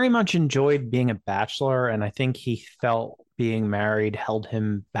 he very much enjoyed being a bachelor, and I think he felt being married held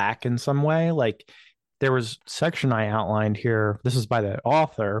him back in some way. Like, there was a section I outlined here. This is by the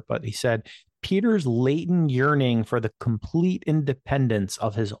author, but he said Peter's latent yearning for the complete independence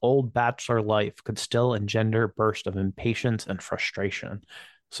of his old bachelor life could still engender a burst of impatience and frustration.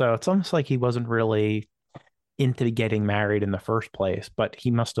 So it's almost like he wasn't really into getting married in the first place, but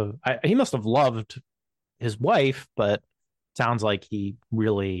he must have loved his wife, but sounds like he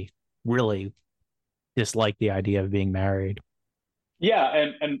really, really disliked the idea of being married. Yeah,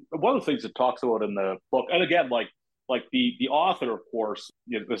 and one of the things it talks about in the book, and again, like the author, of course,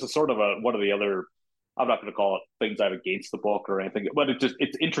 this is sort of a one of the other. I'm not going to call it things I have against the book or anything, but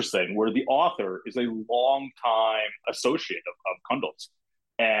it's interesting where the author is a long time associate of Cundill's,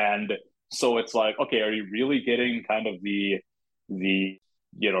 and so it's like, okay, are you really getting kind of the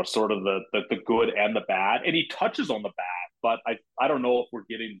sort of the good and the bad? And he touches on the bad, but I don't know if we're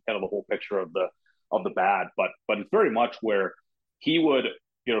getting kind of the whole picture of the bad, but it's very much where he would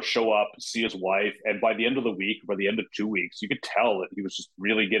show up, see his wife, and by the end of the week, by the end of 2 weeks, you could tell that he was just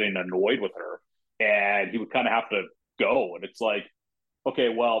really getting annoyed with her, and he would kind of have to go. And it's like, okay,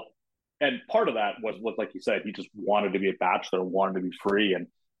 well, and part of that was like you said, he just wanted to be a bachelor, wanted to be free,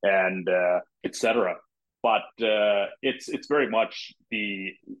 and etc. But it's very much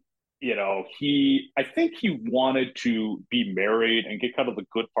the he I think he wanted to be married and get kind of the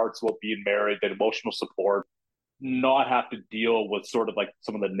good parts about being married, that emotional support, not have to deal with sort of like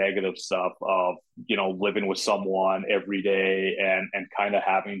some of the negative stuff of living with someone every day and kind of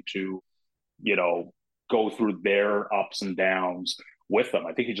having to you know go through their ups and downs with them.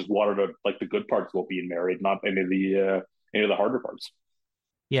 I think he just wanted to like the good parts about being married, not any of the harder parts.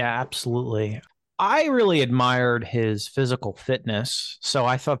 Yeah, absolutely. I really admired his physical fitness. So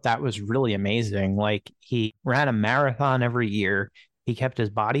I thought that was really amazing. Like he ran a marathon every year. He kept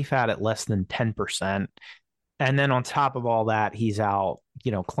his body fat at less than 10%. And then on top of all that, he's out,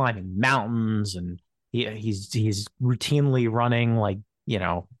 climbing mountains and he's routinely running like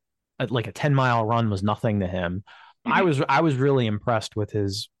a 10-mile run was nothing to him. Mm-hmm. I was really impressed with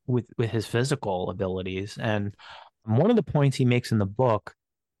his physical abilities. And one of the points he makes in the book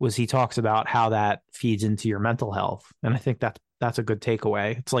was he talks about how that feeds into your mental health. And I think that's a good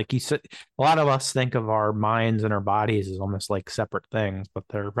takeaway. It's like you said, a lot of us think of our minds and our bodies as almost like separate things, but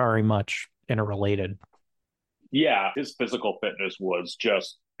they're very much interrelated. Yeah, his physical fitness was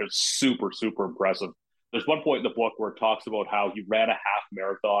just super, super impressive. There's one point in the book where it talks about how he ran a half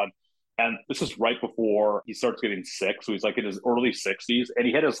marathon, and this is right before he starts getting sick. So he's like in his early 60s, and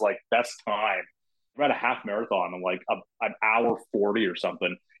he hit his like best time. He ran a half marathon in like an hour 40 or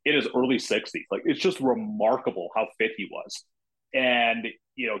something in his early 60s. Like it's just remarkable how fit he was, and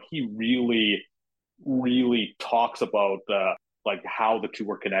he really, really talks about like how the two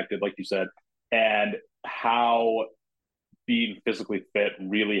were connected, like you said, and how being physically fit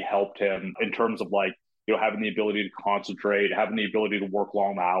really helped him in terms of like having the ability to concentrate, having the ability to work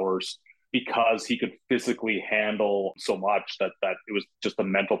long hours, because he could physically handle so much that it was just the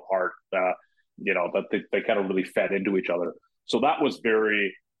mental part that they kind of really fed into each other. So that was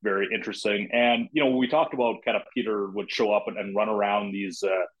very, very interesting. And when we talked about kind of Peter would show up and run around these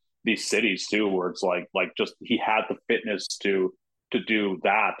cities too, where it's like just he had the fitness to do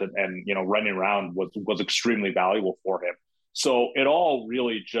that, and running around was extremely valuable for him. So it all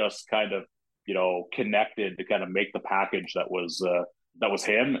really just kind of connected to kind of make the package that was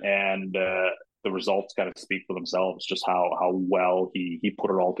him, and the results kind of speak for themselves, just how well he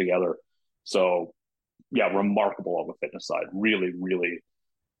put it all together. So yeah, remarkable on the fitness side, really, really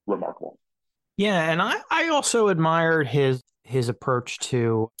remarkable. Yeah, and I also admired his approach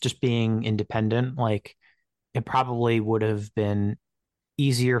to just being independent. Like it probably would have been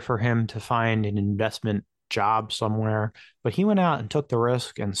easier for him to find an investment job somewhere, but he went out and took the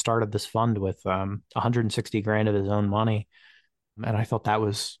risk and started this fund with 160 grand of his own money. And I thought that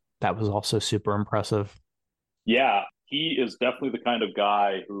was also super impressive. Yeah, he is definitely the kind of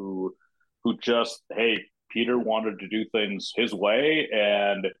guy who just, hey, Peter wanted to do things his way,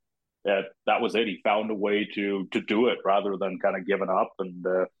 and that was it. He found a way to do it rather than kind of giving up and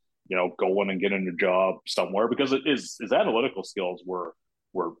going and getting a job somewhere, because his analytical skills were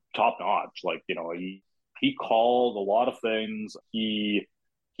top notch. Like he called a lot of things. He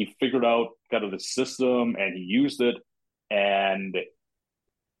figured out kind of the system and he used it, and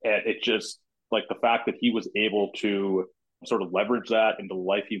it just like the fact that he was able to sort of leverage that into the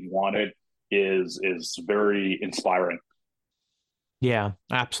life he wanted is very inspiring. Yeah,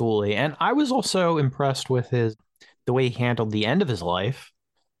 absolutely. And I was also impressed with the way he handled the end of his life.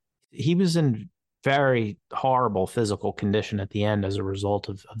 He was in very horrible physical condition at the end as a result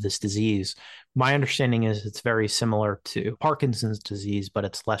of this disease. My understanding is it's very similar to Parkinson's disease, but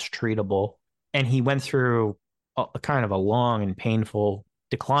it's less treatable. And he went through a kind of a long and painful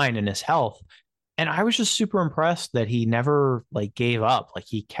decline in his health. And I was just super impressed that he never like gave up. Like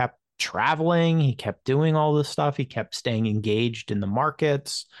he kept traveling, he kept doing all this stuff, he kept staying engaged in the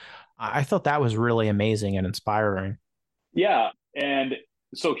markets. I thought that was really amazing and inspiring. Yeah, and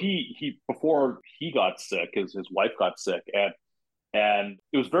So he before he got sick, his wife got sick, and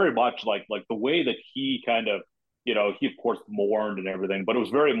it was very much like the way that he kind of, he of course mourned and everything, but it was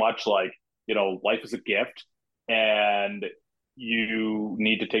very much like, life is a gift, and you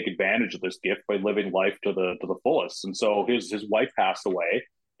need to take advantage of this gift by living life to the fullest. And so his wife passed away,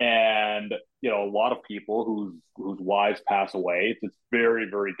 and a lot of people whose wives pass away, it's very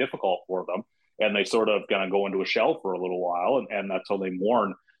very difficult for them, and they sort of kind of go into a shell for a little while, and that's how they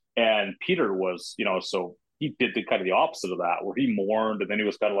mourn. And Peter was, so he did the kind of the opposite of that, where he mourned, and then he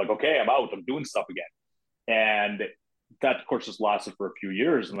was kind of like, okay, I'm out, I'm doing stuff again. And that of course just lasted for a few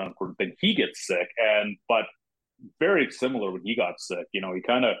years, and then of course then he gets sick. And but very similar when he got sick, he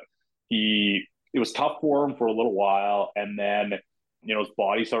kind of he it was tough for him for a little while, and then his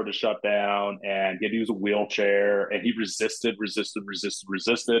body started to shut down, and he had to use a wheelchair, and he resisted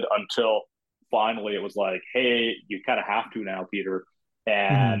until finally it was like, hey, you kind of have to now, Peter. Mhm.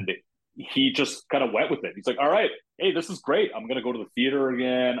 And he just kind of went with it. He's like, all right, hey, this is great. I'm going to go to the theater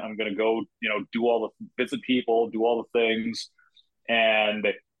again. I'm going to go, do all the visit people, do all the things. And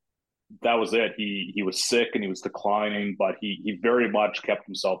that was it. He was sick and he was declining, but he very much kept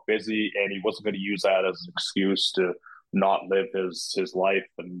himself busy, and he wasn't going to use that as an excuse to not live his life.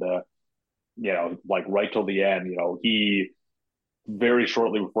 And like right till the end, he very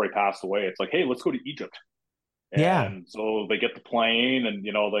shortly before he passed away, it's like, hey, let's go to Egypt. Yeah. And so they get the plane, and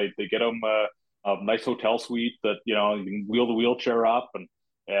they get him a nice hotel suite that you can wheel the wheelchair up,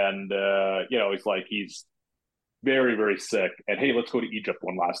 and he's very very sick, and hey, let's go to Egypt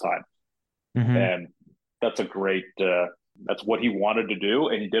one last time. Hmm. And that's a great that's what he wanted to do,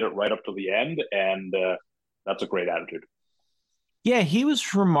 and he did it right up to the end. And that's a great attitude. Yeah, he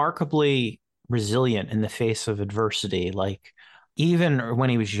was remarkably resilient in the face of adversity. Like, even when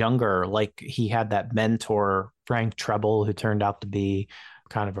he was younger, like he had that mentor, Frank Treble, who turned out to be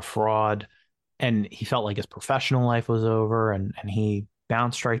kind of a fraud. And he felt like his professional life was over, and he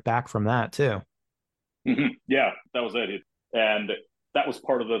bounced right back from that too. Yeah, that was it. And that was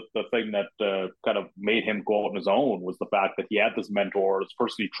part of the thing that kind of made him go out on his own, was the fact that he had this mentor, this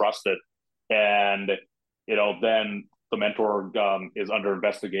person he trusted. And then the mentor is under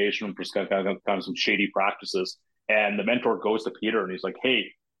investigation for kind of some shady practices. And the mentor goes to Peter and he's like,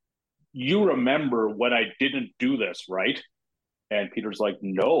 hey, you remember when I didn't do this, right? And Peter's like,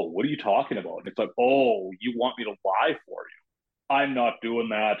 no, what are you talking about? And it's like, oh, you want me to lie for you? I'm not doing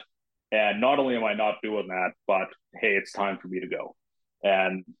that. And not only am I not doing that, but hey, it's time for me to go.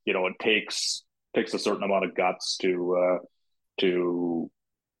 And it takes a certain amount of guts to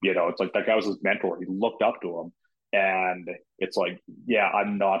it's like that guy was his mentor. He looked up to him, and it's like, yeah,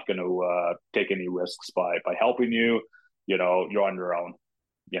 I'm not going to take any risks by helping you. You're on your own.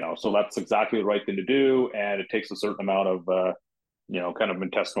 So that's exactly the right thing to do, and it takes a certain amount of kind of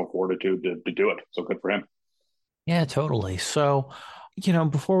intestinal fortitude to do it. So good for him. Yeah, totally. So,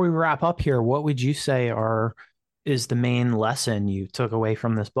 before we wrap up here, what would you say is the main lesson you took away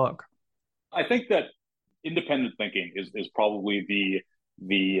from this book? I think that independent thinking is probably the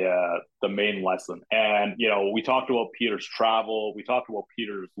main lesson. And we talked about Peter's travel, we talked about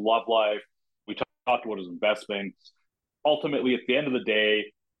Peter's love life, we talked about his investments. Ultimately, at the end of the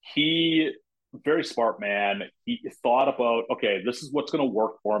day, he very smart man. He thought about, okay, this is what's going to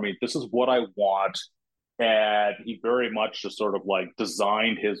work for me. This is what I want. And he very much just sort of like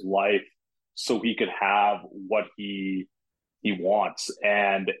designed his life so he could have what he wants.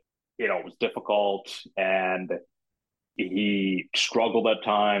 And it was difficult, and he struggled at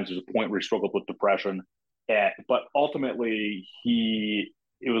times. There's a point where he struggled with depression, but ultimately it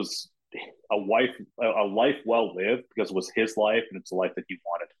was a life well lived, because it was his life and it's the life that he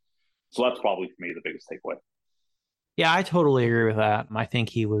wanted. So that's probably for me the biggest takeaway. Yeah, I totally agree with that. I think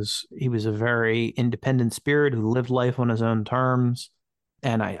he was a very independent spirit who lived life on his own terms,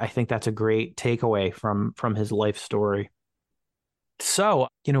 and I think that's a great takeaway from his life story. So,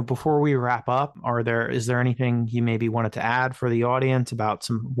 before we wrap up, is there anything you maybe wanted to add for the audience about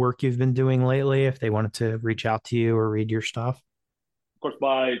some work you've been doing lately, if they wanted to reach out to you or read your stuff? Of course,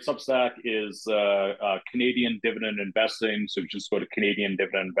 my Substack is Canadian Dividend Investing. So just go to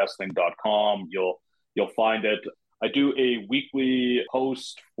CanadianDividendInvesting.com. You'll find it. I do a weekly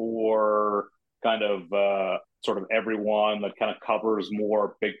post for kind of sort of everyone, that kind of covers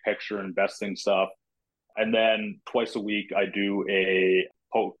more big picture investing stuff. And then twice a week, I do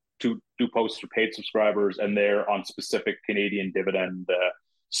do posts for paid subscribers, and they're on specific Canadian dividend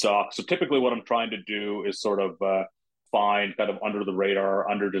stocks. So typically, what I'm trying to do is sort of find kind of under the radar,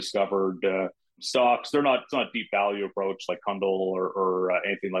 under discovered stocks. It's not a deep value approach like Cundill or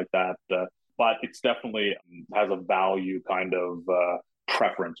anything like that, but it's definitely has a value kind of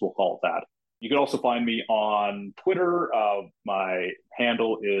preference, we'll call it that. You can also find me on Twitter. My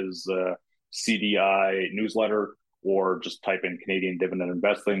handle is CDI Newsletter, or just type in Canadian Dividend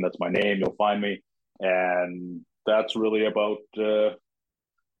Investing. That's my name. You'll find me. And that's really about it.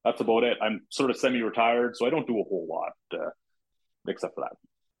 I'm sort of semi-retired, so I don't do a whole lot except for that.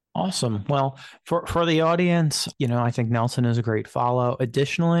 Awesome. Well, for the audience, I think Nelson is a great follow.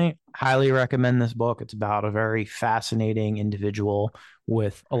 Additionally, highly recommend this book. It's about a very fascinating individual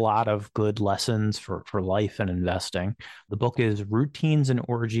with a lot of good lessons for life and investing. The book is Routines and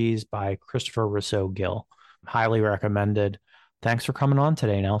Orgies by Christopher Rousseau-Gill. Highly recommended. Thanks for coming on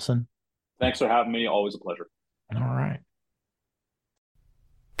today, Nelson. Thanks for having me. Always a pleasure. All right.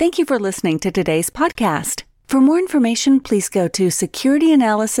 Thank you for listening to today's podcast. For more information, please go to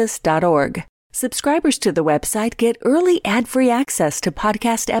securityanalysis.org. Subscribers to the website get early ad-free access to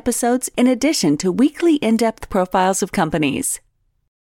podcast episodes in addition to weekly in-depth profiles of companies.